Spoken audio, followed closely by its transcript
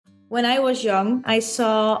When I was young, I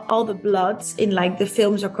saw all the blood in like the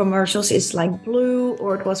films or commercials is like blue,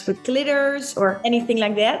 or it was with glitters or anything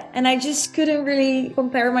like that. And I just couldn't really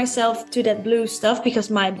compare myself to that blue stuff because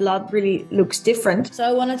my blood really looks different. So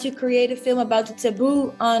I wanted to create a film about the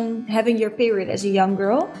taboo on having your period as a young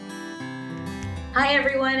girl. Hi,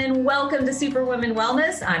 everyone, and welcome to Superwoman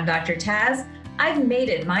Wellness. I'm Dr. Taz. I've made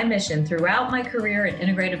it my mission throughout my career in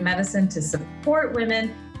integrative medicine to support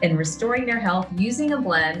women in restoring their health using a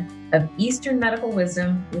blend of Eastern medical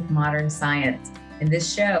wisdom with modern science. In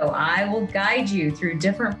this show, I will guide you through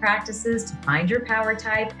different practices to find your power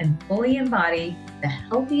type and fully embody the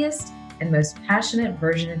healthiest and most passionate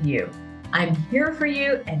version of you. I'm here for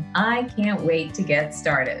you, and I can't wait to get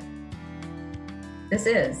started. This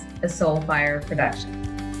is a Soulfire production.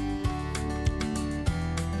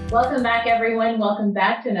 Welcome back, everyone. Welcome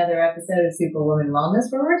back to another episode of Superwoman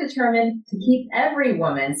Wellness, where we're determined to keep every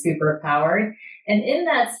woman superpowered. And in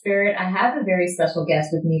that spirit, I have a very special guest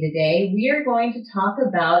with me today. We are going to talk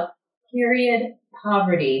about period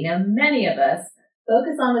poverty. Now, many of us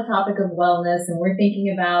focus on the topic of wellness, and we're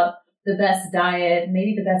thinking about the best diet,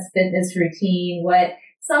 maybe the best fitness routine, what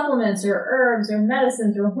supplements or herbs or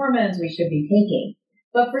medicines or hormones we should be taking.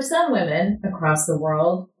 But for some women across the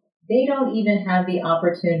world, they don't even have the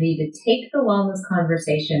opportunity to take the wellness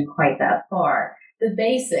conversation quite that far. The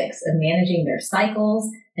basics of managing their cycles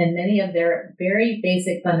and many of their very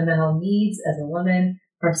basic fundamental needs as a woman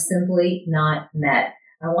are simply not met.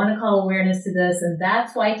 I want to call awareness to this, and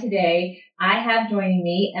that's why today I have joining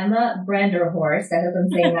me Emma Branderhorst. I hope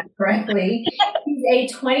I'm saying that correctly. She's a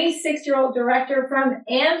 26-year-old director from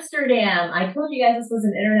Amsterdam. I told you guys this was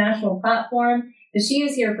an international platform, but she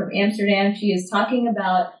is here from Amsterdam. She is talking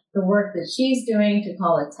about the work that she's doing to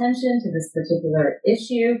call attention to this particular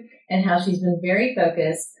issue and how she's been very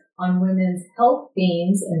focused on women's health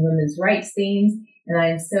themes and women's rights themes. And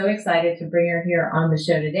I'm so excited to bring her here on the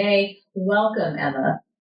show today. Welcome, Emma.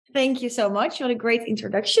 Thank you so much. What a great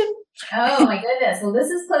introduction. Oh, my goodness. Well, this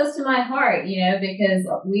is close to my heart, because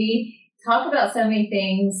we talk about so many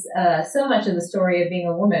things, so much of the story of being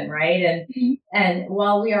a woman, right? And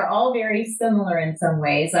while we are all very similar in some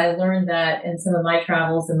ways, I learned that in some of my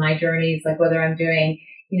travels and my journeys, like whether I'm doing,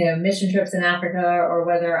 mission trips in Africa or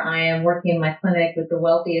whether I am working in my clinic with the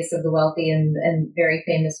wealthiest of the wealthy and very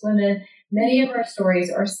famous women, many of our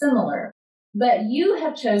stories are similar. But you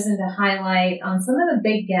have chosen to highlight on some of the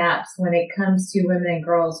big gaps when it comes to women and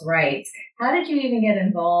girls' rights. How did you even get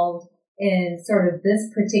involved in sort of this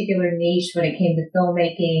particular niche when it came to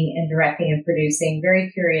filmmaking and directing and producing? Very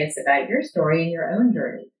curious about your story and your own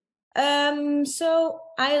journey. So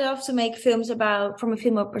I love to make films from a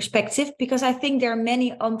female perspective because I think there are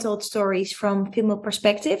many untold stories from female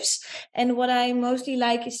perspectives. And what I mostly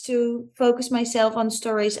like is to focus myself on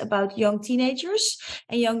stories about young teenagers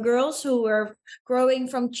and young girls who are growing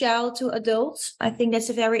from child to adult. I think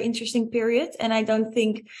that's a very interesting period. And I don't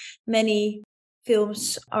think many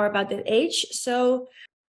films are about that age. So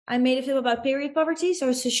I made a film about period poverty. So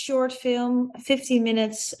it's a short film, 15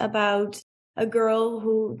 minutes, about a girl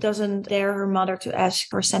who doesn't dare her mother to ask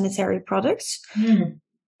for sanitary products.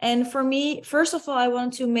 And for me, first of all, I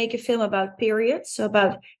wanted to make a film about periods, so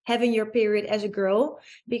about having your period as a girl,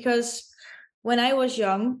 because when I was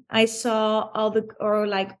young, I saw all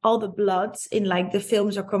the blood in like the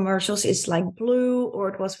films or commercials is like blue, or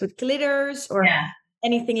it was with glitters or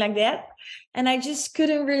anything like that. And I just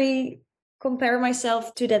couldn't really compare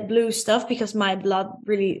myself to that blue stuff because my blood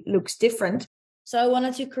really looks different. So I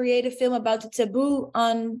wanted to create a film about the taboo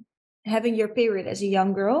on having your period as a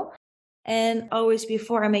young girl. And always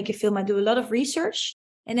before I make a film, I do a lot of research.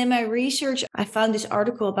 And in my research, I found this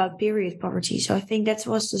article about period poverty. So I think that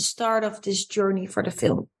was the start of this journey for the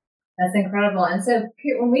film. That's incredible. And so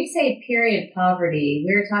when we say period poverty,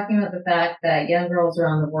 we're talking about the fact that young girls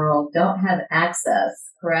around the world don't have access,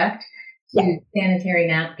 correct, to sanitary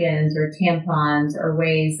napkins or tampons or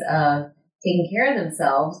ways of taking care of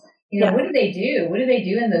themselves. What do they do? What do they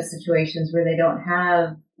do in those situations where they don't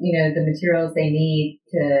have, the materials they need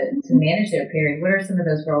to manage their period? What are some of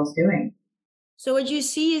those girls doing? So what you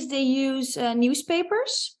see is they use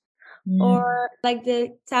newspapers or like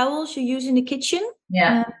the towels you use in the kitchen.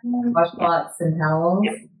 Washcloths and towels.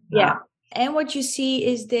 Yeah. And what you see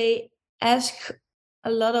is they ask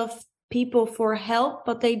a lot of people for help,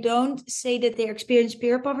 but they don't say that they experience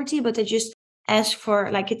period poverty, but they just ask for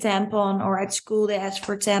like a tampon, or at school they ask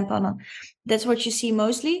for a tampon. That's what you see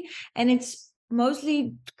mostly. And it's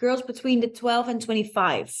mostly girls between the 12 and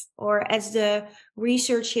 25, or as the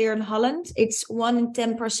research here in Holland, it's 1 in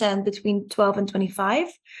 10% between 12 and 25.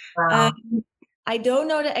 Wow. I don't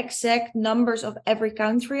know the exact numbers of every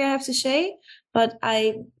country, I have to say, but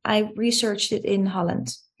I researched it in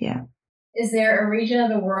Holland. Yeah. Is there a region of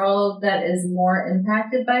the world that is more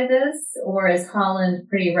impacted by this, or is Holland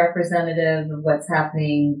pretty representative of what's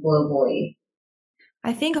happening globally?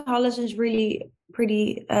 I think Holland is really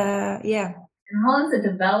pretty, yeah. And Holland's a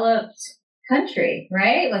developed country,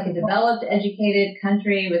 right? Like a developed, educated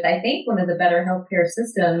country with, I think, one of the better healthcare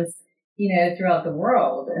systems, throughout the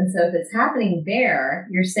world. And so if it's happening there,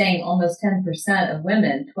 you're saying almost 10% of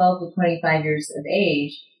women, 12 to 25 years of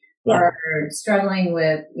age, are struggling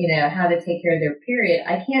with, how to take care of their period.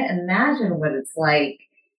 I can't imagine what it's like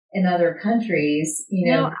in other countries,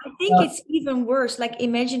 No, I think it's even worse. Like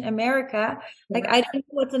imagine America. Like I don't know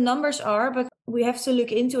what the numbers are, but we have to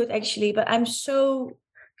look into it actually. But I'm so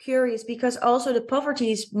curious because also the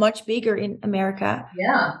poverty is much bigger in America.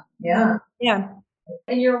 Yeah. Yeah.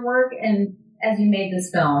 In your work and as you made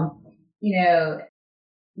this film,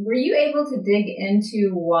 were you able to dig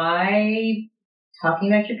into why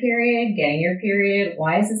talking about your period, getting your period,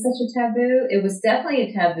 why is it such a taboo? It was definitely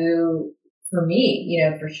a taboo for me,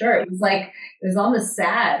 for sure. It was almost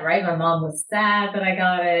sad, right? My mom was sad that I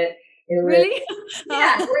got it. It was, really?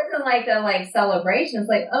 yeah, it wasn't like a celebration. It's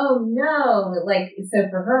like, oh no, so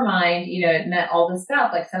for her mind, it meant all this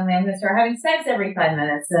stuff. Like suddenly I'm going to start having sex every 5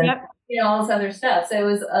 minutes and, all this other stuff. So it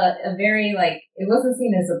was a very it wasn't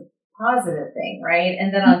seen as a positive thing, right?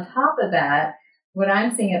 And then on top of that, what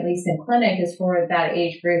I'm seeing, at least in clinic, is for that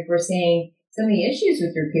age group, we're seeing so many issues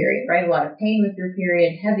with your period, right? A lot of pain with your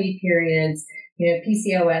period, heavy periods,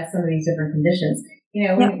 PCOS, some of these different conditions.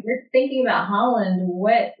 When you're thinking about Holland,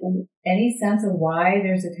 any sense of why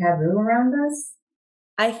there's a taboo around this?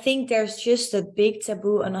 I think there's just a big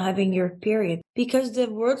taboo on having your period because the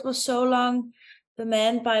world was so long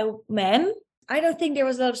demanded by men. I don't think there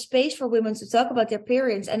was a lot of space for women to talk about their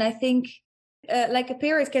periods. And I think like a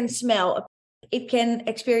period can smell, it can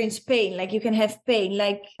experience pain, like you can have pain,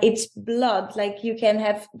 like it's blood, like you can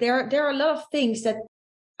have, there are a lot of things that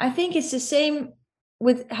I think it's the same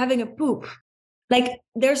with having a poop. Like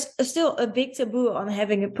there's still a big taboo on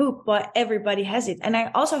having a poop, but everybody has it. And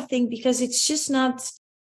I also think because it's just not,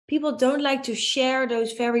 people don't like to share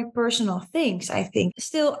those very personal things, I think.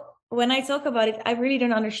 Still, when I talk about it, I really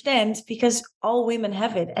don't understand because all women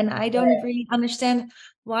have it. And I don't really understand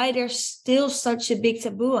why there's still such a big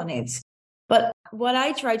taboo on it. But what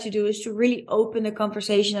I try to do is to really open the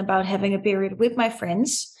conversation about having a period with my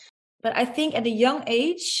friends. But I think at a young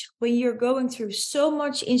age, when you're going through so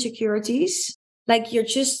much insecurities, like you're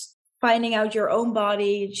just finding out your own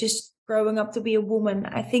body, just growing up to be a woman,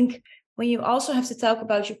 I think when you also have to talk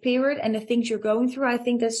about your period and the things you're going through, I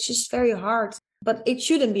think that's just very hard. But it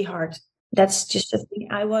shouldn't be hard. That's just the thing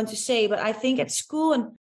I want to say. But I think at school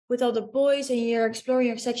and with all the boys and you're exploring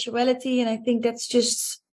your sexuality, and I think that's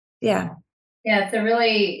just, yeah. Yeah, it's a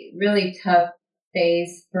really, really tough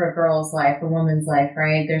phase for a girl's life, a woman's life,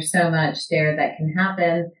 right? There's so much there that can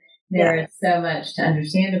happen. There's so much to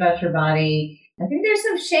understand about your body. I think there's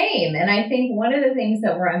some shame. And I think one of the things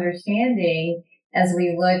that we're understanding as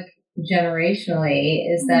we look generationally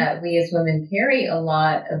is that we as women carry a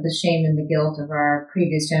lot of the shame and the guilt of our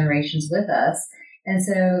previous generations with us. And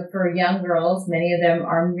so for young girls, many of them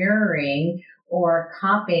are mirroring or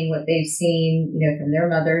copying what they've seen, from their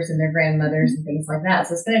mothers and their grandmothers and things like that.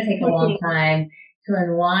 So it's going to take a long time to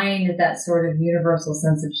unwind that sort of universal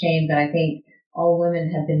sense of shame that I think all women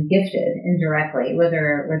have been gifted indirectly,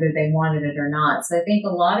 whether they wanted it or not. So I think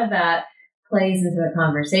a lot of that plays into the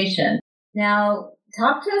conversation. Now,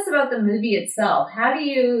 talk to us about the movie itself. How do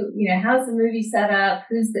how's the movie set up?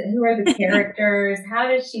 Who are the characters? How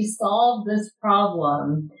does she solve this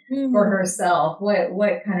problem for herself?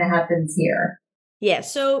 What kind of happens here? Yeah,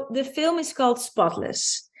 so the film is called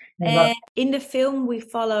Spotless. And in the film, we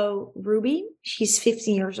follow Ruby. She's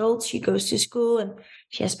 15 years old. She goes to school and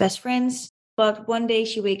she has best friends. But one day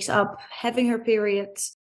she wakes up having her period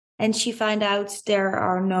and she finds out there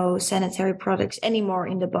are no sanitary products anymore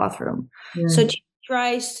in the bathroom. So she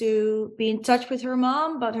tries to be in touch with her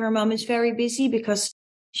mom, but her mom is very busy because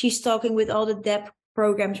she's talking with all the DEP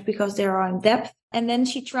programs because they are in depth. And then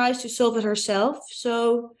she tries to solve it herself.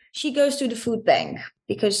 So she goes to the food bank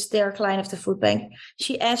because they're a client of the food bank.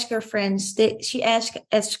 She asks her friends, she asks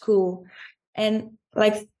at school. And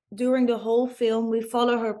like during the whole film, we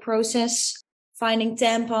follow her process, finding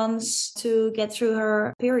tampons to get through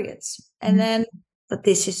her periods. And then, but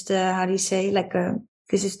this is the, how do you say,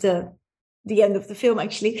 this is the end of the film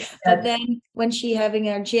actually. But then when she having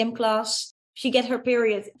her gym class, she get her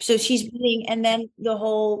period. So she's bleeding and then the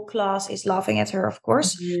whole class is laughing at her, of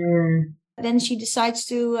course. Then she decides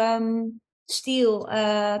to steal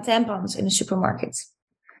tampons in the supermarket.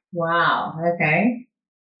 Wow. Okay.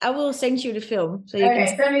 I will send you the film so you can.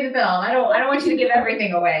 Okay, send me the film. I don't want you to give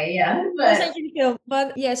everything away. Yeah, I'll send you the film.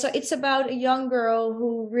 But yeah, so it's about a young girl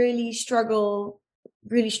who really struggling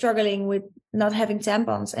with not having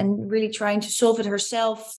tampons and really trying to solve it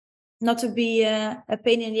herself, not to be a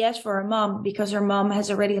pain in the ass for her mom, because her mom has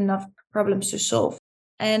already enough problems to solve.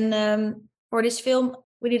 And for this film,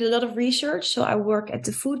 we did a lot of research. So I work at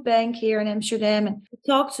the food bank here in Amsterdam and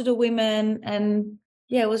talked to the women. And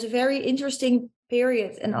yeah, it was a very interesting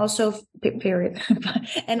period, and also period,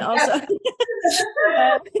 and also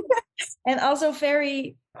and also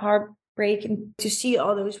very heartbreaking to see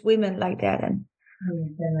all those women like that. And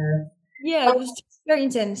yeah, it was just very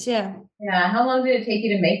intense. Yeah. Yeah. How long did it take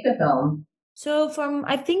you to make the film? So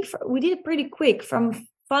we did it pretty quick, from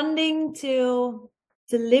funding till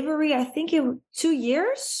delivery. I think 2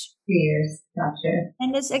 years. 2 years. Gotcha.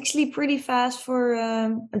 And that's actually pretty fast for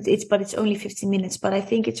it's only 15 minutes, but I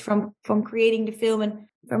think it's from creating the film and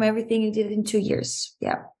from everything you did it in 2 years.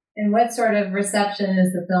 Yeah. And what sort of reception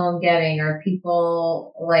is the film getting? Are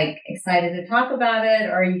people like excited to talk about it?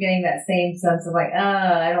 Or are you getting that same sense of like,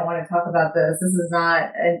 I don't want to talk about this. This is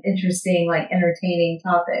not an interesting, like entertaining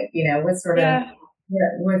topic. What sort of,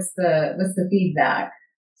 what's the feedback?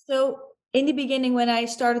 So in the beginning, when I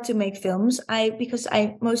started to make films, because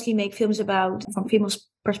I mostly make films from female's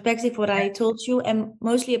perspective, what I told you, and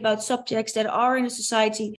mostly about subjects that are in a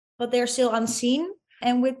society, but they're still unseen.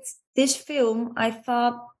 And with this film, I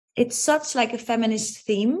thought it's such like a feminist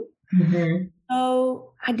theme. Mm-hmm.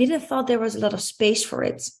 So I didn't thought there was a lot of space for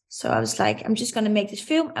it. So I was like, I'm just going to make this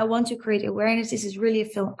film. I want to create awareness. This is really a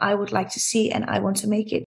film I would like to see, and I want to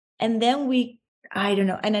make it. And then I don't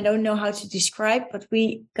know, and I don't know how to describe, but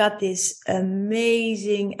we got this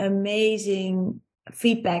amazing, amazing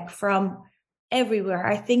feedback from everywhere.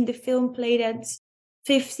 I think the film played at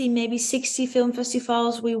 50, maybe 60 film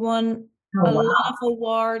festivals. We won a lot of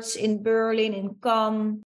awards in Berlin, in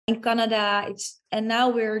Cannes, in Canada. And now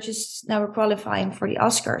we're qualifying for the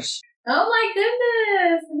Oscars. Oh my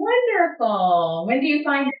goodness. Wonderful. When do you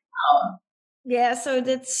find out? Yeah, so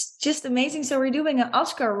that's just amazing. So we're doing an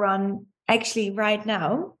Oscar run actually right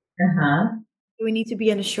now. We need to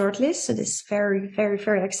be on the short list. So this is very, very,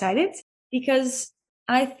 very excited, because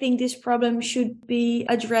I think this problem should be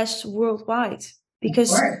addressed worldwide,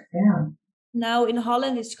 because now in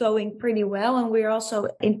Holland it's going pretty well. And we're also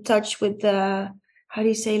in touch with the, how do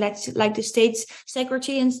you say, like the state's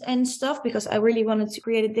secretary and stuff, because I really wanted to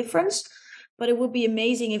create a difference. But it would be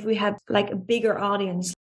amazing if we had like a bigger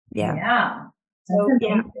audience. Yeah. Yeah. So,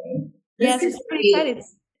 yes, it's pretty excited.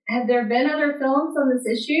 Have there been other films on this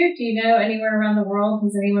issue? Do you know anywhere around the world?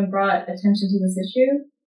 Has anyone brought attention to this issue?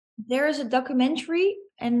 There is a documentary,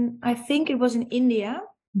 and I think it was in India.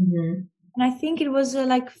 Mm-hmm. And I think it was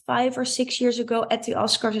like 5 or 6 years ago at the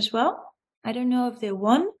Oscars as well. I don't know if they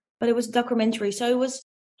won, but it was a documentary. So it was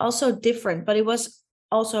also different, but it was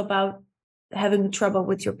also about having trouble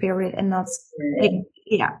with your period and not.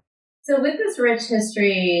 Yeah. So with this rich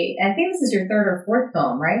history, I think this is your third or fourth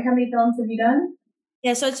film, right? How many films have you done?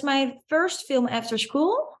 Yeah, so it's my first film after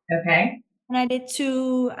school. Okay. And I did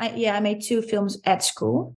I made 2 films at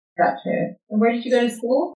school. Gotcha. And where did you go to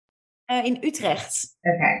school? In Utrecht.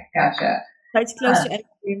 Okay, gotcha. So it's close to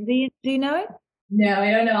Amsterdam. Do you know it? No, I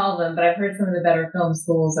don't know all of them, but I've heard some of the better film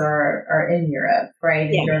schools are in Europe,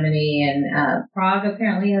 right? In Germany, and Prague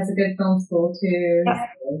apparently has a good film school too. Yeah.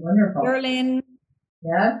 So wonderful. Berlin.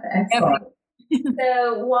 Yeah, excellent.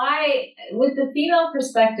 So why, with the female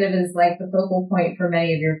perspective is like the focal point for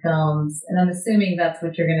many of your films, and I'm assuming that's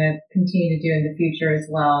what you're going to continue to do in the future as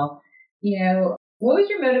well. What was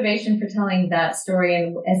your motivation for telling that story?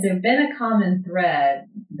 And has there been a common thread?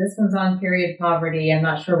 This one's on period poverty. I'm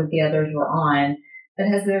not sure what the others were on, but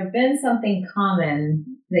has there been something common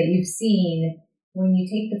that you've seen when you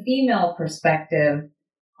take the female perspective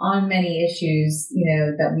on many issues,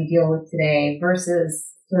 that we deal with today versus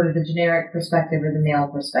sort of the generic perspective or the male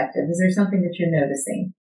perspective? Is there something that you're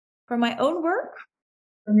noticing? From my own work?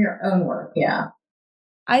 From your own work, yeah.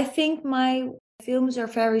 I think my films are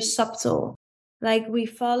very subtle. Like we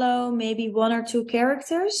follow maybe 1 or 2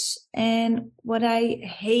 characters. And what I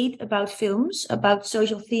hate about films, about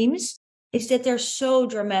social themes, is that they're so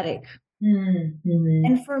dramatic. Mm-hmm.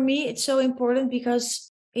 And for me, it's so important because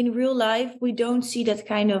in real life, we don't see that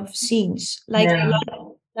kind of scenes. Like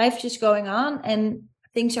life just going on and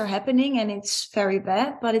things are happening and it's very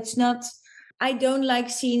bad, but it's not. I don't like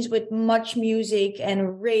scenes with much music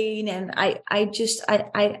and rain, and I just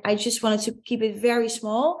wanted to keep it very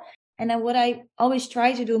small. And then what I always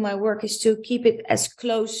try to do in my work is to keep it as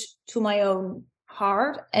close to my own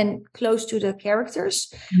heart and close to the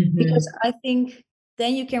characters, because I think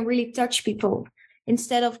then you can really touch people.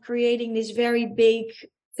 instead of creating these very big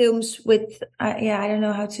films with, I don't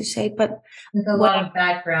know how to say it, but with a lot of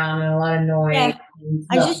background and a lot of noise. Yeah, and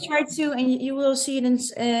I stuff. just try to, and you will see it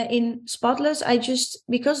in Spotless. I just,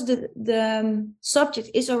 because the subject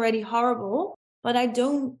is already horrible, but I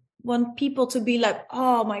don't want people to be like,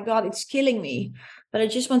 oh my God, it's killing me. But I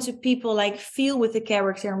just want to people like feel with the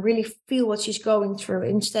character and really feel what she's going through,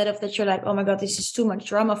 instead of that you're like, oh my God, this is too much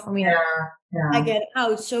drama for me. I get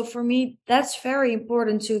out. So for me, that's very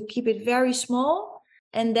important to keep it very small.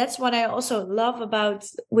 And that's what I also love about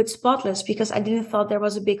with Spotless, because I didn't thought there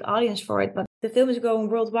was a big audience for it, but the film is going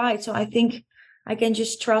worldwide. So I think I can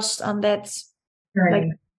just trust on that. Right.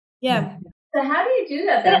 Yeah. So how do you do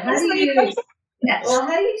that though? How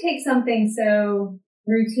do you take something so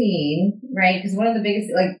routine, right? Because one of the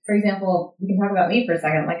biggest, like, for example, we can talk about me for a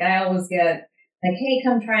second. Like, I always get like, hey,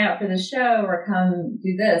 come try out for the show or come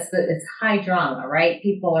do this, but it's high drama, right?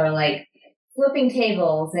 People are like flipping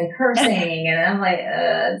tables and cursing, and I'm like,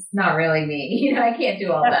 it's not really me. I can't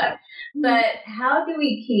do all that. But how do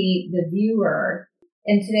we keep the viewer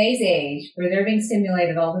in today's age, where they're being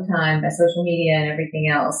stimulated all the time by social media and everything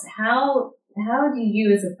else? How do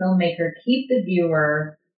you as a filmmaker keep the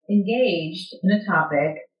viewer engaged in a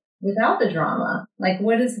topic without the drama? Like,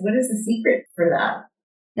 what is the secret for that?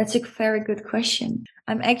 That's a very good question.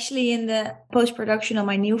 I'm actually in the post-production on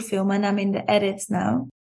my new film, and I'm in the edits now.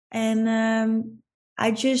 And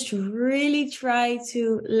I just really try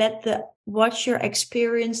to let the watcher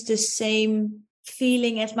experience the same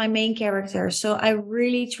feeling as my main character. So I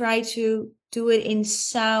really try to do it in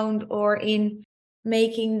sound or in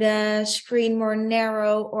making the screen more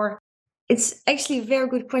narrow, or it's actually a very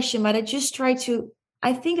good question, but I just try to,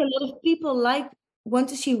 I think a lot of people want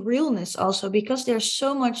to see realness also, because there's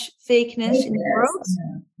so much fakeness in the world.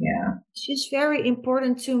 Yeah. It's just very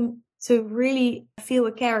important to really feel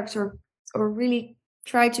a character, or really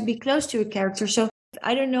try to be close to a character. So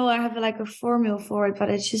I don't know, I have like a formula for it, but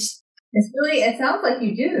it sounds like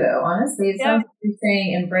you do though, honestly. It sounds like you're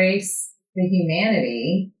saying embrace the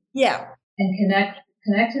humanity. Yeah. And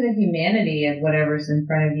connect to the humanity of whatever's in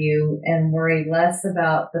front of you, and worry less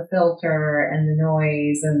about the filter and the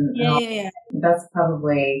noise and all. That's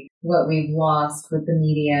probably what we've lost with the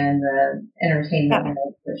media and the entertainment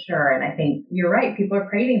world, for sure. And I think you're right. People are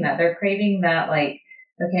craving that. They're craving that, like,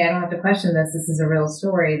 okay, I don't have to question this. This is a real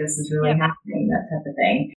story. This is really happening, that type of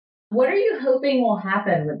thing. What are you hoping will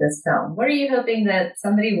happen with this film? What are you hoping that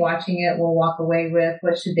somebody watching it will walk away with?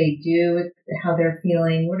 What should they do with how they're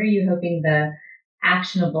feeling? What are you hoping the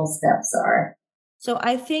actionable steps are? So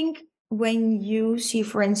I think when you see,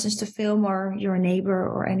 for instance, the film, or your neighbor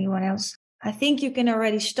or anyone else, I think you can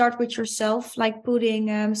already start with yourself, like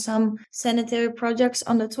putting some sanitary products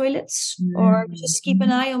on the toilets, or just keep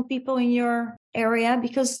an eye on people in your area,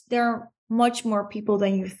 because there are much more people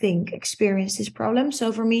than you think experience this problem.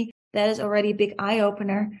 So for me, that is already a big eye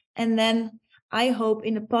opener. And then I hope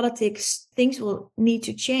in the politics, things will need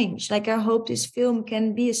to change. Like, I hope this film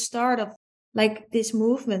can be a start of like this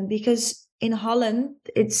movement, because in Holland,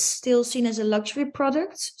 it's still seen as a luxury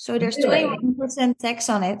product. So there's 21% tax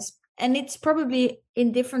on it. And it's probably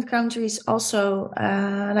in different countries also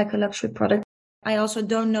like a luxury product. I also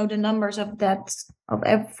don't know the numbers of that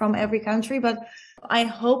from every country, but I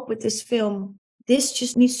hope with this film, this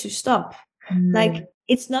just needs to stop. Like,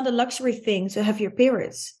 it's not a luxury thing to have your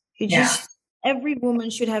periods. Every woman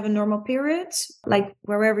should have a normal period, like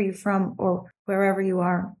wherever you're from or wherever you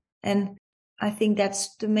are. And I think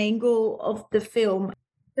that's the main goal of the film.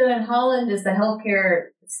 So in Holland, is the healthcare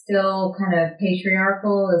still kind of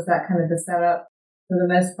patriarchal? Is that kind of the setup for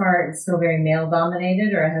the most part? It's still very male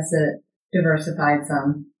dominated, or has it diversified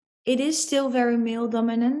some? It is still very male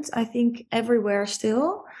dominant, I think, everywhere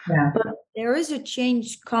still. But there is a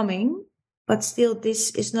change coming, but still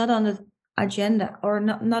this is not on the agenda, or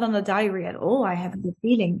not on the diary at all, I have the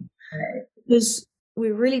feeling. Because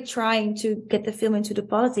we're really trying to get the film into the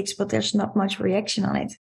politics, but there's not much reaction on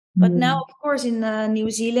it. But now, of course, in New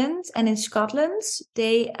Zealand and in Scotland,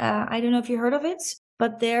 they, I don't know if you heard of it,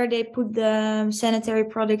 but there they put the sanitary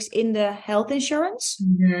products in the health insurance.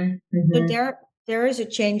 So there is a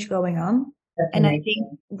change going on. And I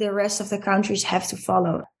think the rest of the countries have to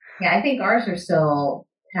follow. Yeah, I think ours are still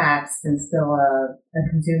taxed and still a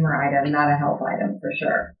consumer item, not a health item, for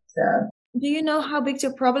sure. So, do you know how big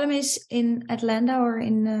the problem is in Atlanta or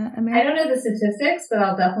in America? I don't know the statistics, but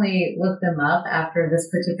I'll definitely look them up after this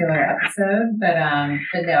particular episode. But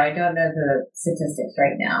no, I don't know the statistics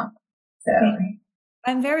right now. So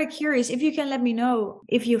I'm very curious. If you can let me know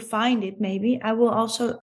if you find it, maybe I will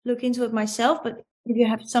also look into it myself. But if you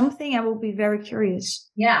have something, I will be very curious.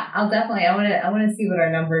 Yeah, I'll definitely. I want to see what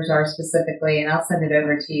our numbers are specifically, and I'll send it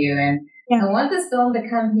over to you. And Yeah. I want this film to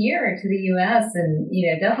come here to the U.S. and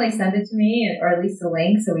definitely send it to me, or at least a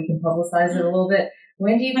link so we can publicize it a little bit.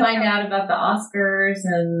 When do you find out about the Oscars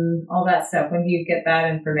and all that stuff? When do you get that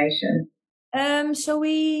information? So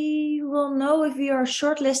we will know if we are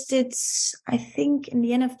shortlisted, I think, in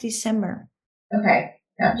the end of December. Okay,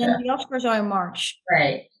 Then gotcha. the Oscars are in March.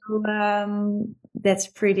 Right. So that's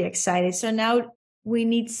pretty exciting. So now we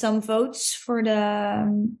need some votes for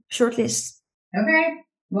the shortlist. Okay.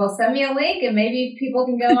 Well, send me a link and maybe people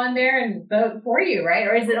can go on there and vote for you, right?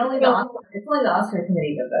 Or is it only the Oscar? It's only the Oscar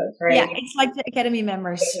committee that votes, right? Yeah, it's like the Academy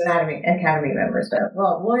members. Academy members vote.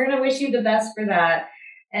 Well, we're going to wish you the best for that.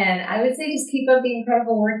 And I would say just keep up the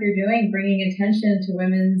incredible work you're doing, bringing attention to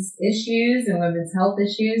women's issues and women's health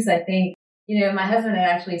issues. I think, my husband had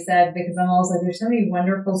actually said, because I'm always like, there's so many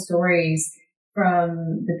wonderful stories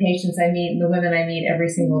from the patients I meet and the women I meet every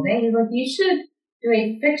single day. He's like, you should do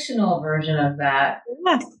a fictional version of that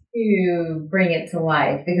to bring it to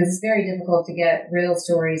life, because it's very difficult to get real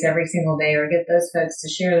stories every single day or get those folks to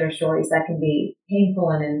share their stories. That can be painful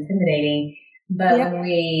and intimidating. But when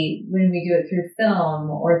we do it through film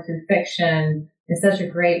or through fiction, it's such a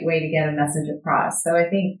great way to get a message across. So I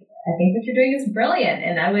think what you're doing is brilliant.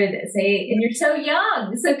 And I would say, and you're so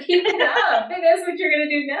young, so keep it up. Who knows what you're going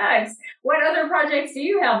to do next? What other projects do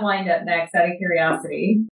you have lined up next, out of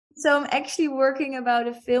curiosity? So I'm actually working about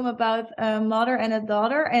a film about a mother and a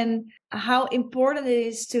daughter, and how important it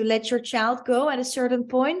is to let your child go at a certain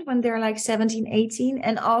point when they're like 17, 18.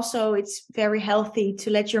 And also it's very healthy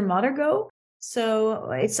to let your mother go.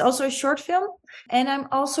 So it's also a short film. And I'm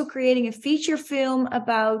also creating a feature film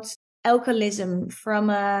about alcoholism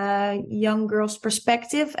from a young girl's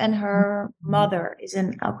perspective, and her mother is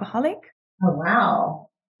an alcoholic. Oh, wow.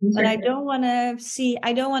 But I don't want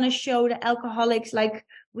to show the alcoholics like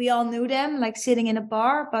we all knew them, like sitting in a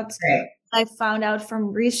bar. But I found out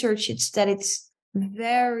from research that it's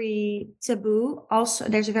very taboo. Also,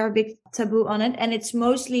 there's a very big taboo on it, and it's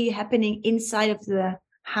mostly happening inside of the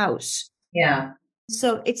house. Yeah.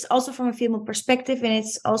 So it's also from a female perspective, and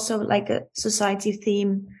it's also like a society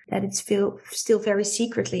theme that it's still very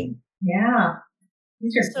secretly. Yeah.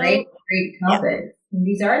 These are great topics. Yeah.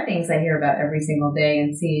 These are things I hear about every single day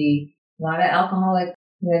and see a lot of alcoholic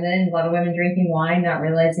women, a lot of women drinking wine, not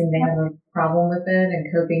realizing they have a problem with it and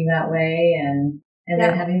coping that way, and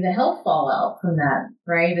then having the health fallout from that,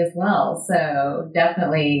 right, as well. So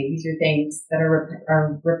definitely these are things that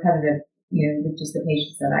are repetitive, with just the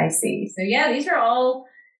patients that I see. So yeah, these are all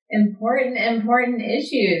important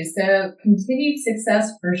issues. So continued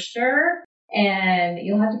success for sure. And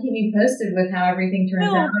you'll have to keep me posted with how everything turns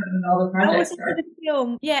out and all the projects are. The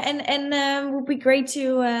film. Yeah, and it would be great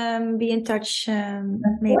to be in touch. Of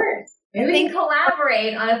course. Maybe we can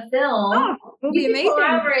collaborate on a film. Oh, it would be amazing.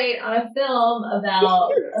 Collaborate on a film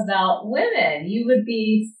about women. You would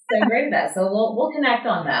be so great at that. So we'll connect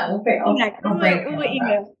on that. We'll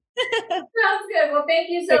email. Sounds good. Well, thank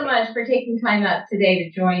you so much for taking time out today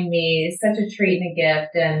to join me. It's such a treat and a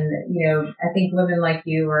gift. And, I think women like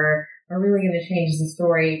you are really going to change the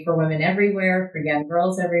story for women everywhere, for young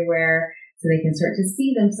girls everywhere, so they can start to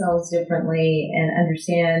see themselves differently and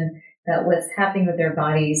understand that what's happening with their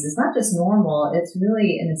bodies is not just normal, it's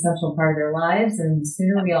really an essential part of their lives. And the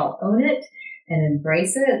sooner we all own it and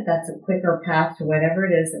embrace it, that's a quicker path to whatever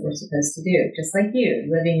it is that we're supposed to do. Just like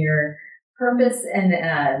you, living your purpose and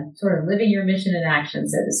sort of living your mission in action,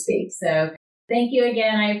 so to speak. So thank you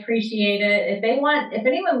again. I appreciate it. If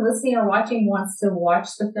anyone listening or watching wants to watch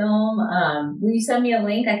the film, will you send me a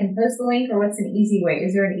link? I can post the link, or what's an easy way?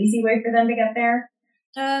 Is there an easy way for them to get there?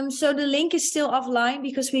 So the link is still offline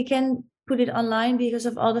because we can put it online because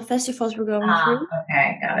of all the festivals we're going through.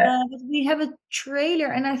 Okay, got it. But we have a trailer,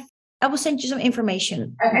 and I will send you some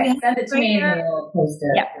information. Okay, send it to me and we'll post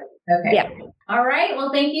it. Yeah. Okay. Yeah. All right.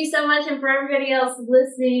 Well, thank you so much. And for everybody else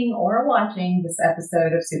listening or watching this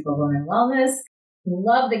episode of Superwoman Wellness,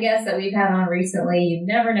 love the guests that we've had on recently. You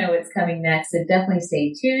never know what's coming next, so definitely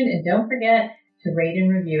stay tuned. And don't forget to rate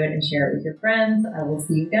and review it and share it with your friends. I will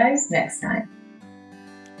see you guys next time.